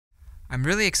I'm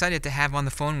really excited to have on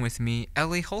the phone with me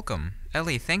Ellie Holcomb.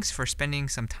 Ellie, thanks for spending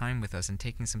some time with us and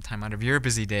taking some time out of your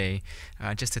busy day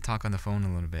just to talk on the phone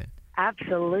a little bit.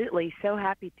 Absolutely. So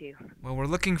happy to. Well, we're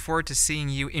looking forward to seeing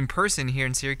you in person here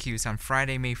in Syracuse on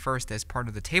Friday, May 1st as part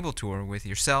of the table tour with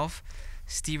yourself,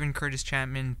 Stephen Curtis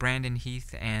Chapman, Brandon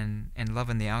Heath, and Love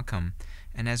and the Outcome.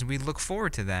 And as we look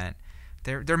forward to that,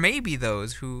 there may be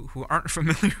those who aren't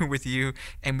familiar with you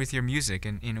and with your music,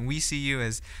 and we see you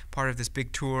as part of this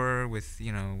big tour with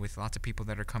with lots of people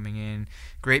that are coming in,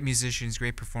 great musicians,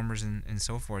 great performers, and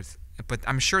so forth. But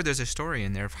I'm sure there's a story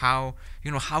in there of how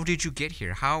did you get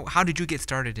here? How did you get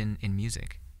started in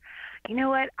music? You know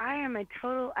what? I am a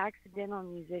total accidental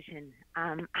musician.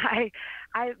 I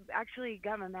actually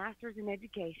got my master's in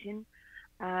education,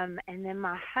 and then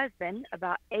my husband,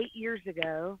 about 8 years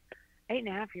ago,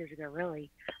 8.5 years ago,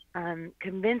 really,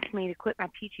 convinced me to quit my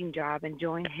teaching job and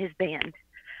join his band.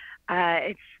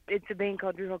 It's a band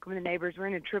called Ellie Holcomb and the Neighbors. We're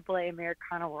in a AAA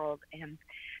Americana world, and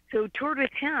so toured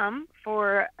with him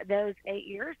for those 8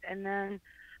 years, and then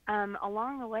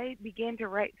along the way began to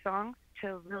write songs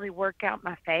to really work out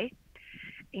my faith,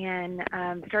 and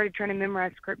started trying to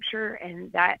memorize scripture,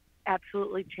 and that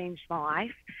absolutely changed my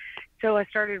life. So I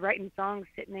started writing songs,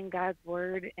 sitting in God's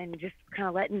Word, and just kind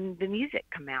of letting the music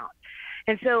come out.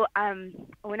 And so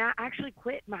when I actually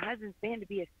quit my husband's band to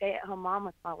be a stay-at-home mom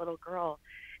with my little girl,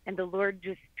 and the Lord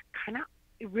just kind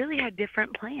of really had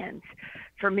different plans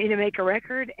for me to make a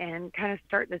record and kind of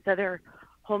start this other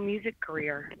whole music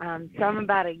career. So I'm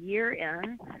about a year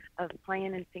in of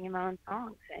playing and singing my own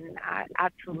songs, and I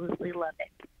absolutely love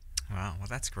it. Wow, well,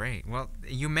 that's great. Well,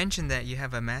 you mentioned that you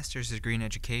have a master's degree in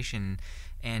education,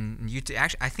 and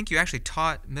I think you actually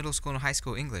taught middle school and high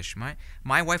school English.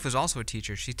 My wife was also a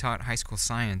teacher. She taught high school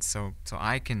science, so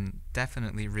I can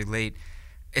definitely relate,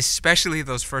 especially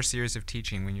those first years of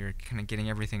teaching when you're kind of getting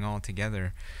everything all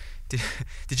together. Did,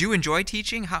 did you enjoy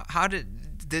teaching? How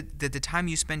did the time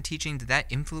you spent teaching, did that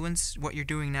influence what you're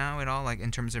doing now at all, like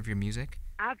in terms of your music?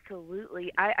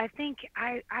 Absolutely. I think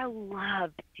I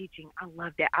loved teaching. I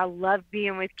loved it. I loved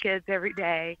being with kids every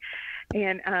day.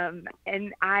 And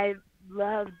I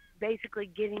loved basically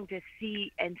getting to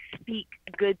see and see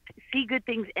good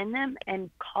things in them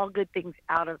and call good things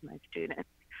out of my students.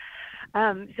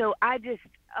 So I just,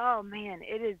 oh man,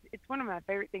 it's one of my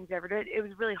favorite things ever did. It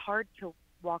was really hard to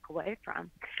walk away from.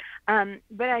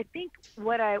 But I think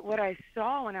what I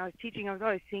saw when I was teaching, I was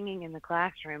always singing in the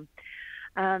classroom.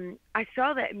 I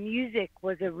saw that music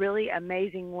was a really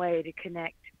amazing way to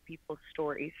connect people's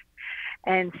stories,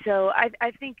 and so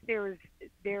I think there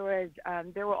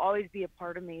will always be a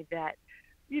part of me that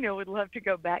would love to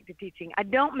go back to teaching. I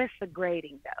don't miss the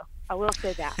grading though. I will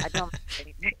say that I don't miss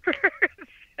grading papers.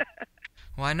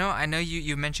 Well, I know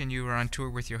you mentioned you were on tour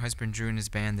with your husband Drew and his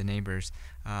band, The Neighbors,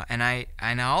 and I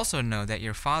also know that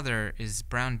your father is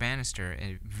Brown Bannister,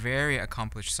 a very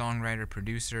accomplished songwriter,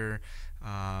 producer,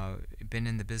 been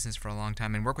in the business for a long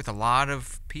time, and worked with a lot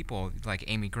of people like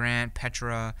Amy Grant,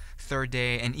 Petra, Third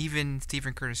Day, and even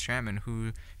Stephen Curtis Chapman,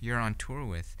 who you're on tour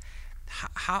with.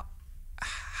 How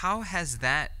how has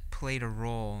that played a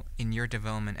role in your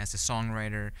development as a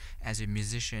songwriter, as a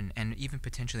musician, and even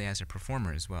potentially as a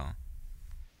performer as well?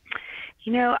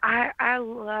 I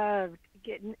loved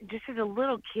getting, just as a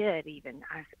little kid even,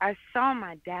 I saw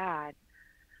my dad,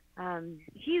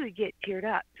 he would get teared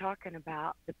up talking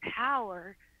about the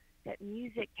power that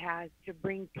music has to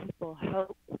bring people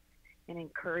hope and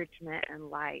encouragement and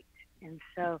light. And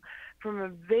so from a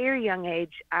very young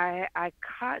age, I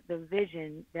caught the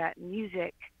vision that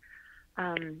music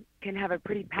can have a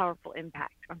pretty powerful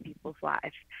impact on people's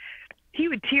lives. He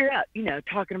would tear up,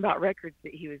 talking about records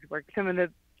that he was working, some of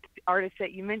the artists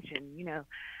that you mentioned,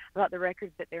 about the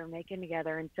records that they were making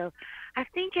together. And so I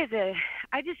think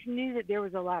I just knew that there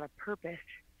was a lot of purpose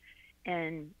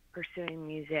in pursuing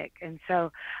music. And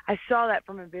so I saw that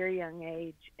from a very young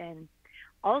age. And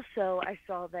also I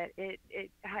saw that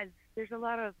there's a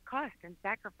lot of cost and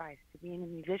sacrifice to being a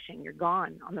musician. You're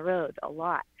gone on the road a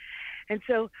lot. And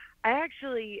so I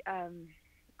actually,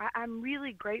 I'm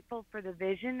really grateful for the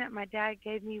vision that my dad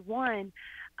gave me. One,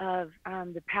 of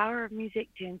the power of music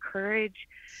to encourage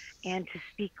and to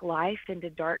speak life into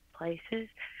dark places.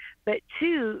 But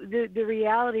two, the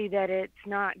reality that it's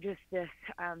not just this,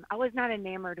 I was not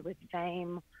enamored with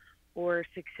fame or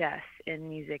success in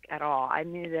music at all. I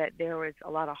knew that there was a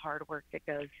lot of hard work that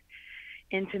goes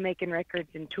into making records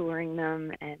and touring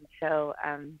them. And so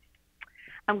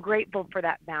I'm grateful for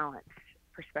that balance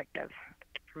perspective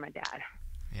from my dad.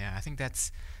 Yeah, I think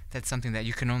that's something that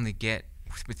you can only get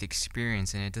with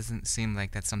experience, and it doesn't seem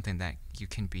like that's something that you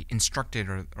can be instructed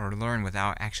or learn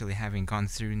without actually having gone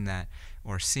through that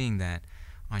or seeing that.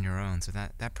 on your own. So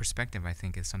that perspective, I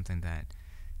think, is something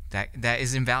that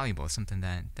is invaluable. Something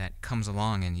that comes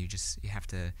along, and you have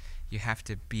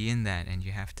to be in that, and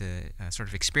you have to sort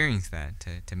of experience that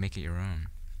to make it your own.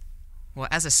 Well,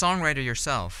 as a songwriter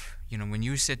yourself, when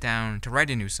you sit down to write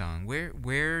a new song,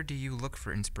 where do you look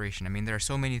for inspiration? I mean, there are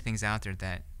so many things out there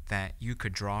that you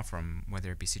could draw from,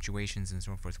 whether it be situations and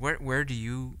so forth. Where do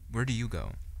you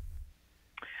go?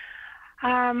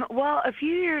 Well, a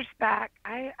few years back,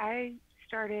 I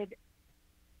started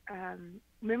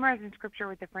memorizing scripture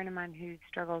with a friend of mine who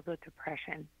struggles with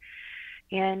depression.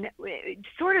 And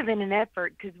sort of in an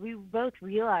effort, because we both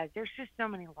realized there's just so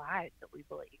many lies that we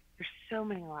believe. There's so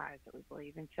many lies that we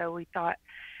believe. And so we thought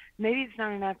maybe it's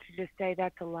not enough to just say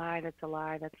that's a lie, that's a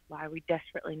lie, that's a lie. We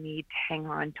desperately need to hang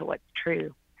on to what's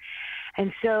true.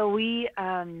 And so we,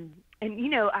 I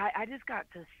just got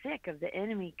so sick of the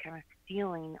enemy kind of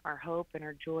stealing our hope and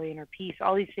our joy and our peace,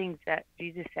 all these things that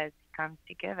Jesus says he comes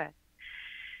to give us.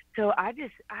 So I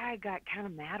got kind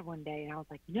of mad one day, and I was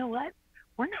like, you know what?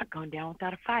 We're not going down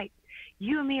without a fight.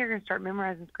 You and me are going to start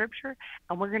memorizing scripture,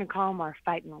 and we're going to call them our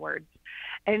fighting words.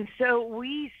 And so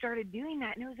we started doing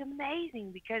that, and it was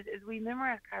amazing because as we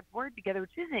memorized God's word together,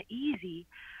 which isn't easy,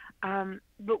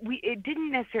 but it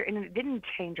didn't necessarily, and it didn't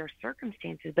change our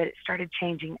circumstances, but it started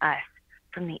changing us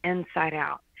from the inside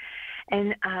out.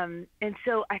 And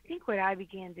so I think what I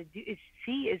began to do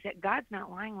is that God's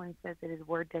not lying when he says that his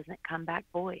word doesn't come back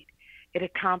void. It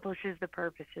accomplishes the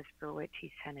purposes for which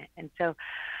he sent it. And so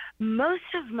most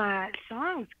of my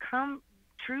songs come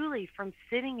truly from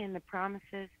sitting in the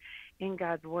promises in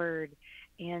God's word.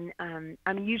 And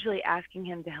I'm usually asking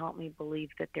him to help me believe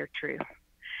that they're true.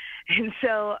 And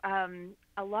so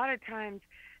a lot of times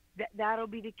that'll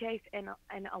be the case. And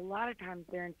a lot of times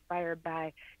they're inspired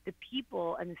by the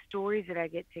people and the stories that I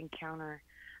get to encounter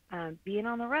being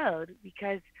on the road,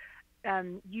 because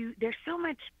there's so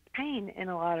much pain in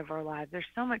a lot of our lives. There's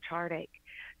so much heartache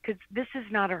because this is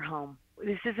not our home.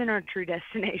 This isn't our true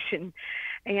destination,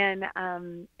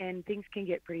 and things can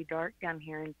get pretty dark down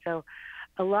here. And so,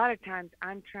 a lot of times,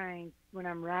 when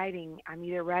I'm writing, I'm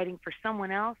either writing for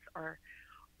someone else or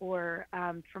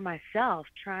for myself,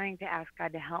 trying to ask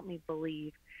God to help me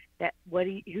believe that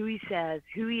who He says,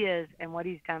 who He is, and what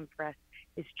He's done for us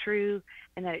is true,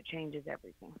 and that it changes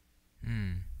everything.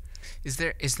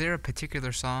 Is there a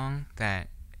particular song that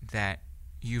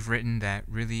you've written that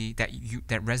really that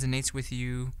resonates with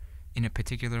you in a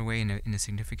particular way, in a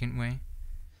significant way?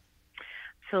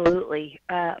 Absolutely.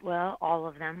 Well, all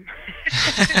of them.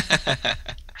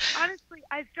 Honestly,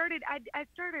 I started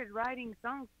writing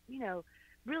songs,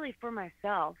 really for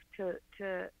myself to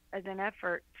as an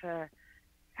effort to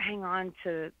hang on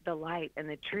to the light and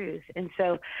the truth. And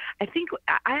so I think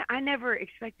I never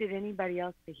expected anybody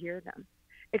else to hear them.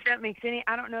 If that makes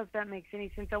I don't know if that makes any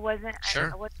sense. I wasn't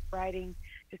writing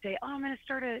to say, oh, I'm going to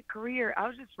start a career. I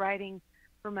was just writing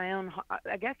for my own,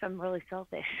 I guess I'm really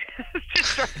selfish.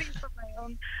 Just writing for my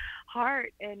own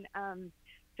heart. And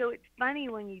so it's funny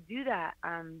when you do that.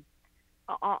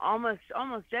 Almost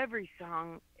every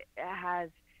song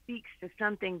speaks to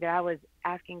something that I was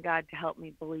asking God to help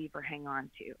me believe or hang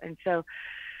on to. And so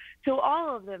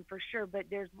all of them for sure. But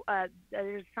there's a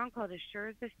song called "As Sure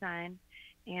as the Sun,"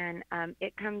 and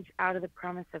it comes out of the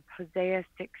promise of Hosea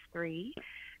 6:3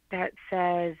 that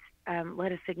says,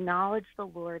 "Let us acknowledge the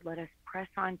Lord. Let us press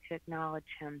on to acknowledge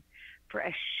Him. For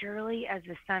as surely as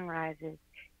the sun rises,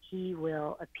 He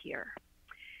will appear."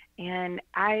 And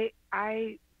I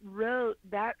wrote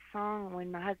that song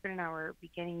when my husband and I were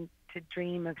beginning to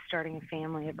dream of starting a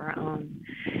family of our own.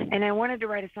 And I wanted to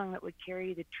write a song that would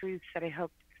carry the truths that I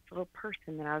hoped this little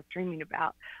person that I was dreaming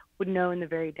about would know in the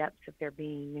very depths of their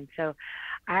being. And so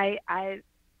I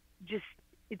just,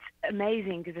 it's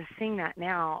amazing because I sing that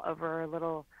now over a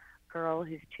little girl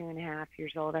who's 2.5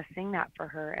 years old. I sing that for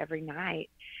her every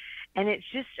night. And it's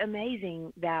just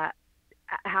amazing that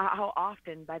how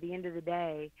often by the end of the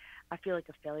day, I feel like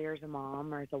a failure as a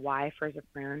mom or as a wife or as a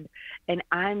friend. And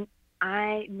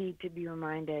I need to be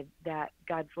reminded that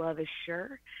God's love is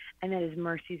sure and that His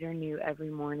mercies are new every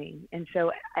morning. And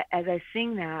so as I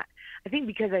sing that, I think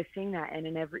because I sing that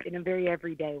in a very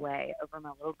everyday way over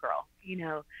my little girl,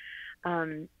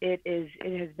 it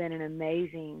has been an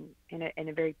amazing and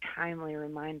a very timely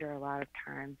reminder a lot of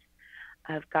times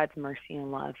of God's mercy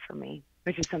and love for me,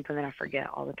 which is something that I forget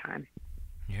all the time.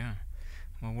 Yeah.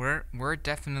 Well, we're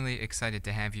definitely excited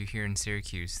to have you here in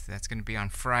Syracuse. That's going to be on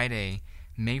Friday,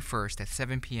 May 1st at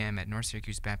 7 p.m. at North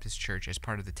Syracuse Baptist Church as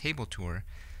part of the table tour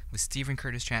with Stephen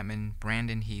Curtis Chapman,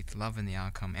 Brandon Heath, Love and the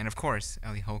Outcome, and of course,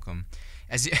 Ellie Holcomb.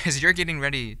 As you're getting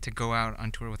ready to go out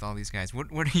on tour with all these guys, what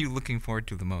are you looking forward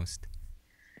to the most?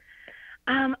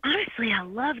 Honestly, I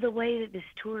love the way that this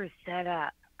tour is set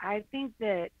up. I think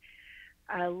that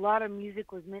a lot of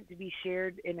music was meant to be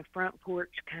shared in a front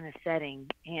porch kind of setting,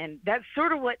 and that's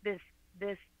sort of what this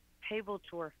table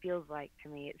tour feels like to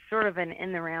me. It's sort of an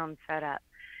in the round setup,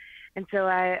 and so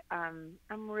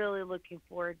I'm really looking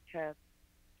forward to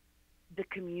the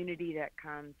community that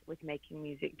comes with making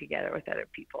music together with other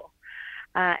people.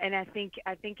 And I think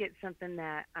it's something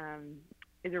that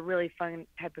is a really fun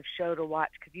type of show to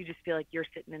watch because you just feel like you're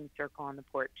sitting in a circle on the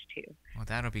porch too. Well,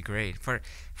 that'll be great for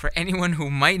anyone who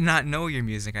might not know your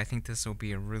music. I think this will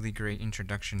be a really great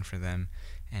introduction for them,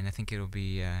 and I think it'll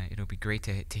be great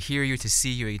to hear you, to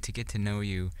see you, to get to know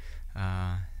you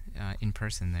in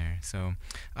person there. So,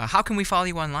 how can we follow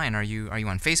you online? Are you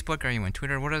on Facebook? Are you on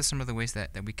Twitter? What are some of the ways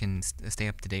that we can stay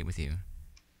up to date with you?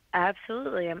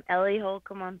 Absolutely, I'm Ellie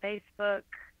Holcomb on Facebook,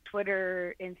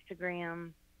 Twitter,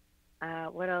 Instagram.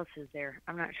 What else is there?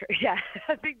 I'm not sure. Yeah,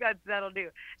 I think that'll do.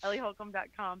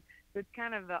 EllieHolcomb.com. So it's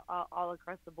kind of all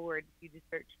across the board. If you just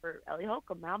search for Ellie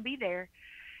Holcomb, I'll be there.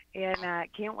 And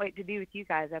can't wait to be with you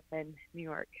guys up in New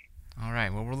York. All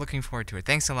right. Well, we're looking forward to it.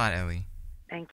 Thanks a lot, Ellie. Thank